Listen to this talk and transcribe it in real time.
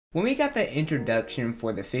When we got the introduction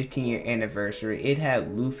for the 15-year anniversary, it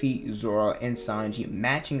had Luffy, Zoro, and Sanji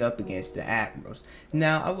matching up against the Admirals.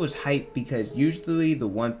 Now, I was hyped because usually the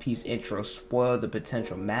One Piece intros spoil the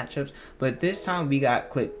potential matchups, but this time we got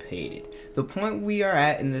clickbaited. The point we are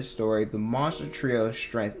at in this story, the Monster Trio's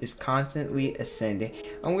strength is constantly ascending,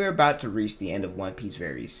 and we're about to reach the end of One Piece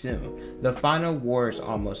very soon. The final war is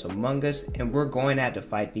almost among us, and we're going to have to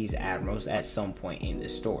fight these Admirals at some point in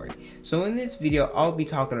this story. So in this video, I'll be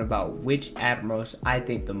talking about which Admirals I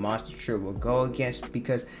think the Monster Trio will go against,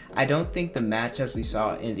 because I don't think the matchups we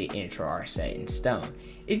saw in the intro are set in stone.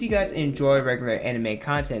 If you guys enjoy regular anime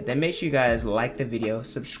content, then make sure you guys like the video,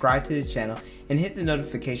 subscribe to the channel, and hit the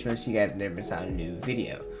notification bell so you guys never miss out on a new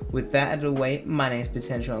video. With that out of the way, my name is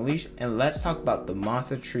Potential Unleashed, and let's talk about the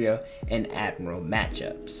Monster Trio and Admiral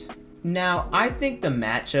matchups. Now, I think the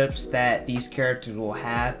matchups that these characters will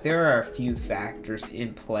have, there are a few factors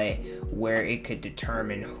in play where it could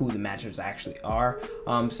determine who the matchups actually are.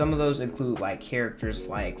 Some of those include like characters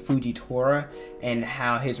like Fujitora and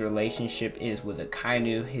how his relationship is with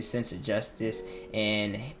Akainu, his sense of justice,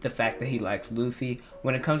 and the fact that he likes Luffy.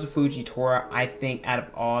 When it comes to Fujitora, I think out of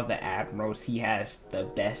all the Admirals, he has the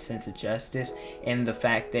best sense of justice, and the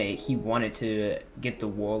fact that he wanted to get the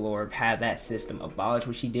Warlord, have that system abolished,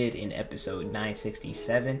 which he did in episode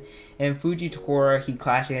 967. And Fujitora, he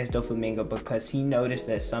clashed against Doflamingo because he noticed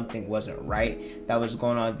that something wasn't right that was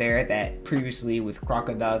going on there, that previously with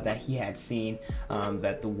Crocodile that he had seen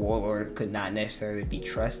that the Warlord could not necessarily be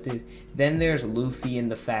trusted. Then there's Luffy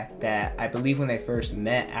and the fact that I believe when they first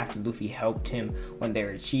met, after Luffy helped him when they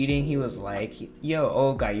were cheating, he was like, yo,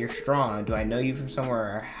 old guy, you're strong. Do I know you from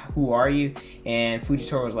somewhere? Who are you? And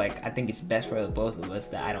Fujitora was like, I think it's best for the both of us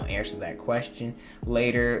that I don't answer that question.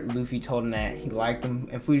 Later, Luffy told him that he liked him,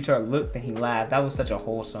 and Fujitora looked and he laughed. That was such a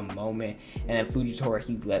wholesome moment. And then Fujitora,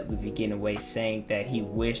 he let Luffy get away, saying that he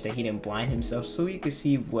wished that he didn't blind himself so he could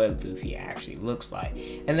see what Luffy actually looks like.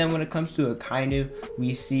 And then when it comes to Akainu,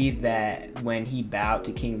 we see that when he bowed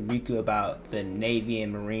to King Riku about the Navy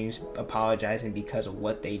and Marines apologizing because of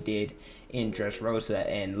what they did in Dressrosa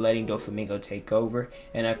and letting Doflamingo take over,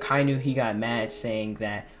 and Akainu, he got mad saying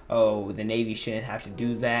that, oh, the Navy shouldn't have to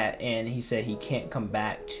do that, and he said he can't come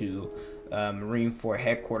back to Marineford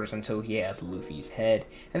headquarters until he has Luffy's head.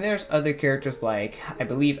 And there's other characters like, I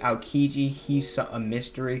believe Aokiji, he's a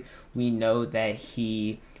mystery. We know that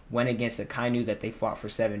he went against Akainu, that they fought for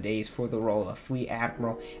 7 days for the role of Fleet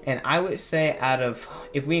Admiral. And I would say out of,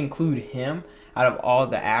 if we include him, out of all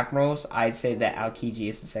the Admirals, I'd say that Aokiji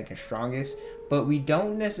is the second strongest. But we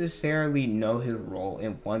don't necessarily know his role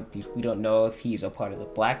in One Piece. We don't know if he's a part of the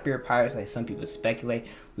Blackbeard Pirates, like some people speculate.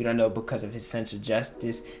 We don't know because of his sense of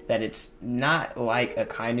justice that it's not like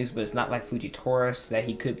Akainu's, but it's not like Fujitora's, that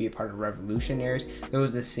he could be a part of the Revolutionaries. There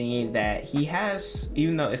was a scene that he has,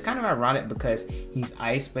 even though it's kind of ironic because he's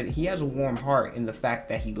ice, but he has a warm heart in the fact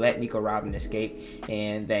that he let Nico Robin escape,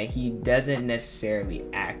 and that he doesn't necessarily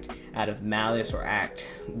act out of malice or act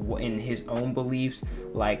in his own beliefs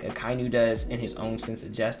like Akainu does in his own sense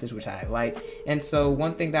of justice, which I like. And so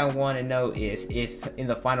one thing that I want to know is if in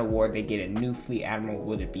the final war they get a new Fleet Admiral,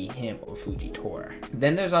 would it be him or Fujitora?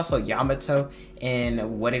 Then there's also Yamato,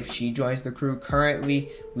 and what if she joins the crew? Currently,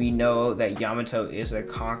 we know that Yamato is a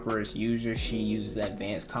Conqueror's user. She uses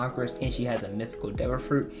Advanced Conquerors, and she has a mythical Devil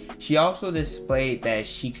Fruit. She also displayed that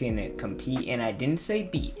she can compete, and I didn't say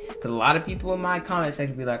beat, because a lot of people in my comment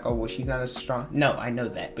section be like, oh, well, she's not as strong. No, I know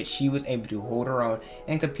that, but she was able to hold her own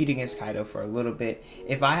and compete against Kaido for a little bit.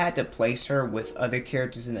 If I had to place her with other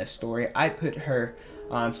characters in the story, I'd put her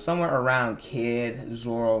somewhere around Kid,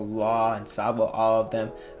 Zoro, Law, and Sabo. All of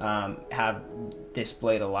them have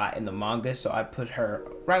displayed a lot in the manga, so I put her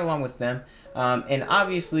right along with them. And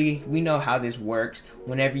obviously we know how this works.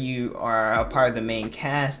 Whenever you are a part of the main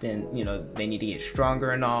cast and you know they need to get stronger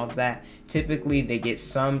and all of that, typically they get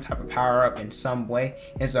some type of power up in some way,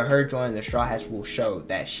 and so her joining the Straw Hats will show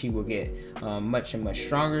that she will get much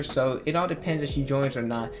stronger. So it all depends if she joins or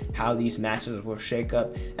not, how these matches will shake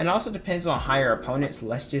up, and also depends on higher opponents.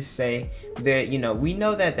 Let's just say that, you know, we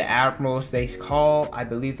know that the Admirals, they call, I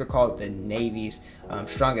believe they're called the Navy's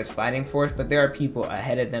strongest fighting force, but there are people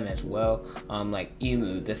ahead of them as well, like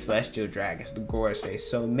Emu, the Celestial Dragons, the Gorosei.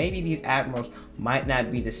 So maybe these Admirals might not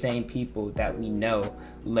be the same people that we know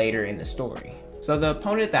later in the story. So the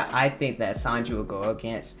opponent that I think that Sanji will go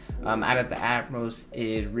against out of the Admirals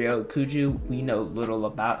is Ryokuju. We know little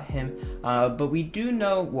about him, but we do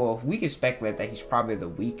know, well, we can speculate that he's probably the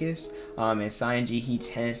weakest. And Sanji, he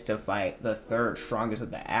tends to fight the third strongest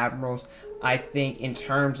of the Admirals. I think in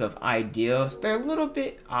terms of ideals, they're a little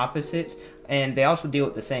bit opposites, and they also deal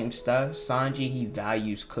with the same stuff. Sanji, he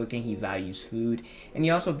values cooking, he values food, and he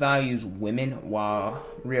also values women, while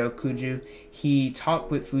Ryokuju, he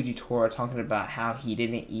talked with Fujitora talking about how he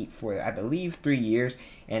didn't eat for, I believe, 3 years,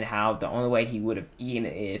 and how the only way he would have eaten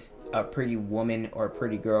if a pretty woman or a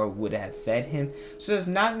pretty girl would have fed him. So it's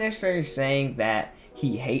not necessarily saying that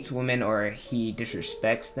he hates women or he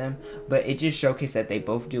disrespects them, but it just showcased that they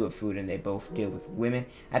both deal with food and they both deal with women.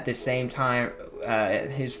 At the same time,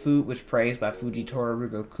 his food was praised by Fujitora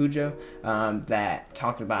Ryokujo, that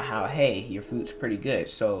talking about how, hey, your food's pretty good,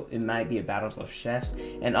 so it might be a battle of chefs.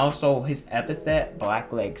 And also his epithet,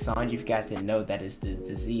 Blackleg Sanji, if you guys didn't know, that is the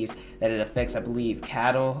disease that it affects, I believe,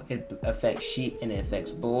 cattle, it affects sheep, and it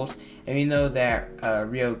affects bulls. And we know that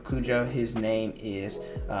Ryokujo, his name is,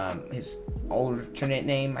 his alternate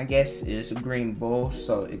name, I guess, is Green Bull,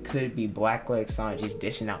 so it could be Blackleg Sanji's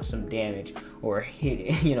dishing out some damage or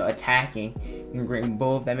attacking Green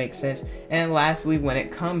Bull, if that makes sense. And lastly, when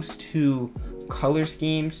it comes to color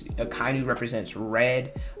schemes, Akainu represents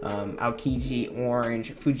red, Aokiji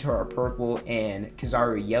orange, Fujitora purple, and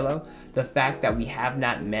Kizaru yellow. The fact that we have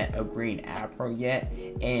not met a Green Admiral yet,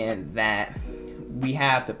 and that we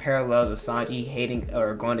have the parallels of Sanji hating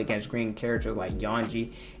or going against green characters like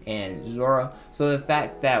Yonji and Zoro. So the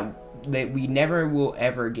fact that we never will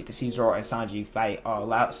ever get to see Zoro and Sanji fight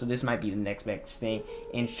all out, so this might be the next best thing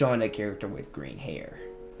in showing a character with green hair.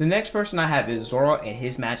 The next person I have is Zoro, and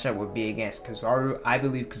his matchup would be against Kizaru. I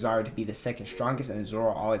believe Kizaru to be the second strongest, and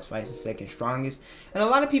Zoro always fights the second strongest. And a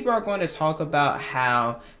lot of people are going to talk about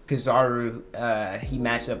how Kizaru, he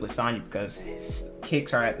matches up with Sanji because his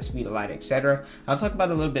kicks are at the speed of light, etc. I'll talk about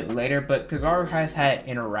it a little bit later, but Kizaru has had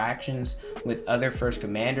interactions with other first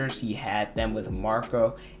commanders. He had them with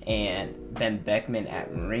Marco and Ben Beckman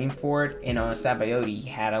at Marineford, and on Sabayoti he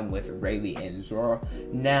had them with Rayleigh and Zoro.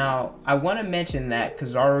 Now, I want to mention that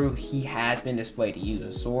Kizaru, he has been displayed to use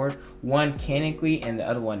a sword, one canonically and the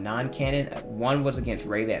other one non-canon. One was against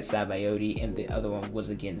Rayleigh at Sabayoti, and the other one was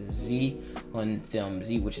against Z on film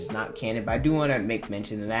Z, which is not canon, but I do want to make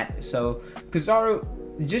mention of that. So Kizaru,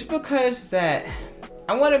 just because that,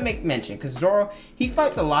 I want to make mention, because Zoro, he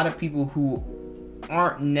fights a lot of people who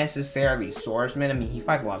aren't necessarily swordsmen. I mean, he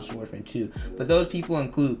fights a lot of swordsmen too, but those people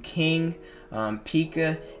include King,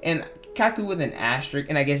 Pika, and Kaku with an asterisk,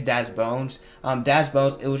 and I guess Dad's Bones. Dad's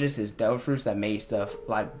Bones, it was just his devil fruits that made stuff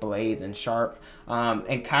like blades and sharp.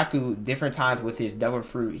 And Kaku, different times with his devil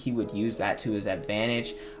fruit, he would use that to his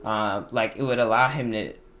advantage. Like, it would allow him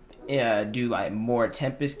to do like more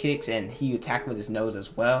tempest kicks, and he attacked with his nose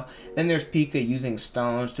as well. Then there's Pika using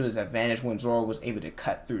stones to his advantage when Zoro was able to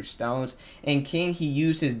cut through stones. And King, he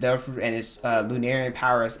used his devil fruit and his Lunarian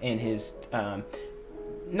powers in his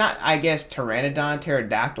not, I guess,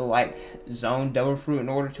 pterodactyl-like zone devil fruit in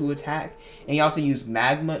order to attack. And he also used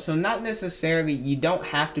magma. So not necessarily, you don't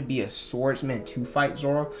have to be a swordsman to fight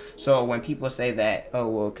Zoro. So when people say that, oh,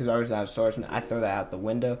 well, Kizaru's not a swordsman, I throw that out the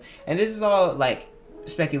window. And this is all, like,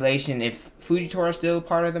 speculation. If Fujitora is still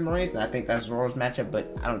part of the Marines, then I think that's Zoro's matchup,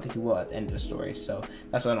 but I don't think he will at the end of the story, so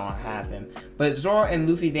that's why I don't have him. But Zoro and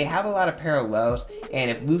Luffy, they have a lot of parallels, and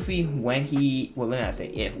if Luffy, when he, well, let me not say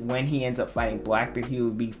if, when he ends up fighting Blackbeard, he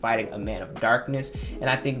would be fighting a man of darkness, and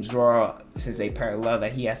I think Zoro, since they parallel,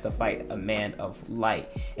 that he has to fight a man of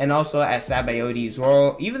light. And also at Sabayoti,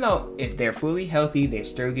 Zoro, even though if they're fully healthy, they're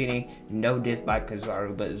still getting no diff by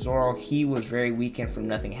Kizaru, but Zoro, he was very weakened from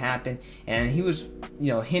nothing happened, and he was,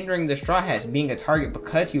 hindering the Straw Hats being a target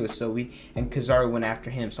because he was so weak, and Kizaru went after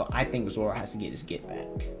him, so I think Zoro has to get his get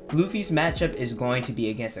back. Luffy's matchup is going to be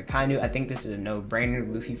against Akainu. I think this is a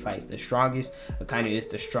no-brainer. Luffy fights the strongest. Akainu is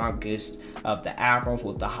the strongest of the Admirals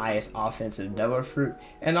with the highest offensive devil fruit,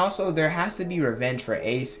 and also there has to be revenge for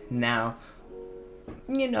Ace. Now,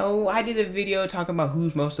 I did a video talking about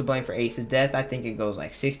who's most to blame for Ace's death. I think it goes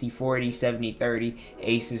like 60-40, 70-30.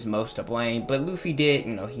 Ace is most to blame. But Luffy did,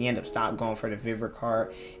 he ended up stopped going for the Vivre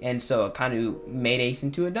card. And so it kind of made Ace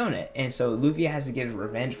into a donut. And so Luffy has to get his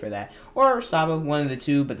revenge for that. Or Sabo, one of the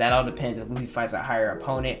two. But that all depends if Luffy fights a higher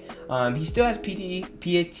opponent. He still has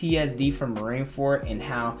PTSD from Marineford, and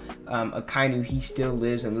how Akainu, he still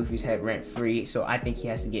lives in Luffy's head rent-free. So I think he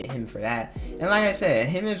has to get him for that. And like I said,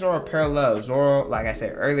 him and Zoro parallel. Zoro, like I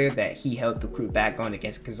said earlier, that he held the crew back going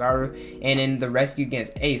against Kizaru, and in the rescue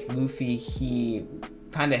against Ace, Luffy, he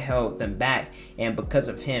kind of held them back, and because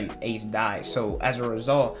of him, Ace died. So as a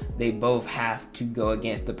result, they both have to go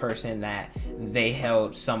against the person that they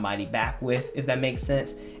held somebody back with, if that makes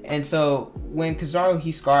sense. And so when Kizaru,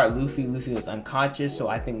 he scarred Luffy, Luffy was unconscious, so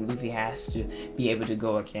I think Luffy has to be able to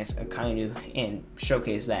go against Akainu and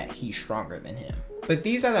showcase that he's stronger than him. But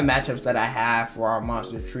these are the matchups that I have for our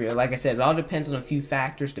monster trio. Like I said, it all depends on a few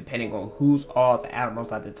factors depending on who's all the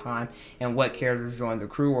Admirals at the time and what characters join the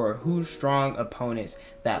crew or who's strong opponents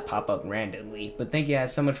that pop up randomly. But thank you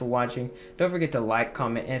guys so much for watching. Don't forget to like,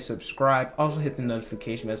 comment, and subscribe. Also hit the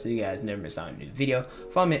notification bell so you guys never miss out on a new video.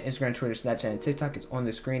 Follow me on Instagram, Twitter, Snapchat, and TikTok. It's on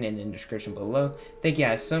the screen and in the description below. Thank you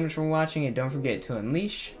guys so much for watching, and don't forget to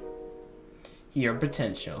unleash your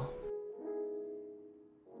potential.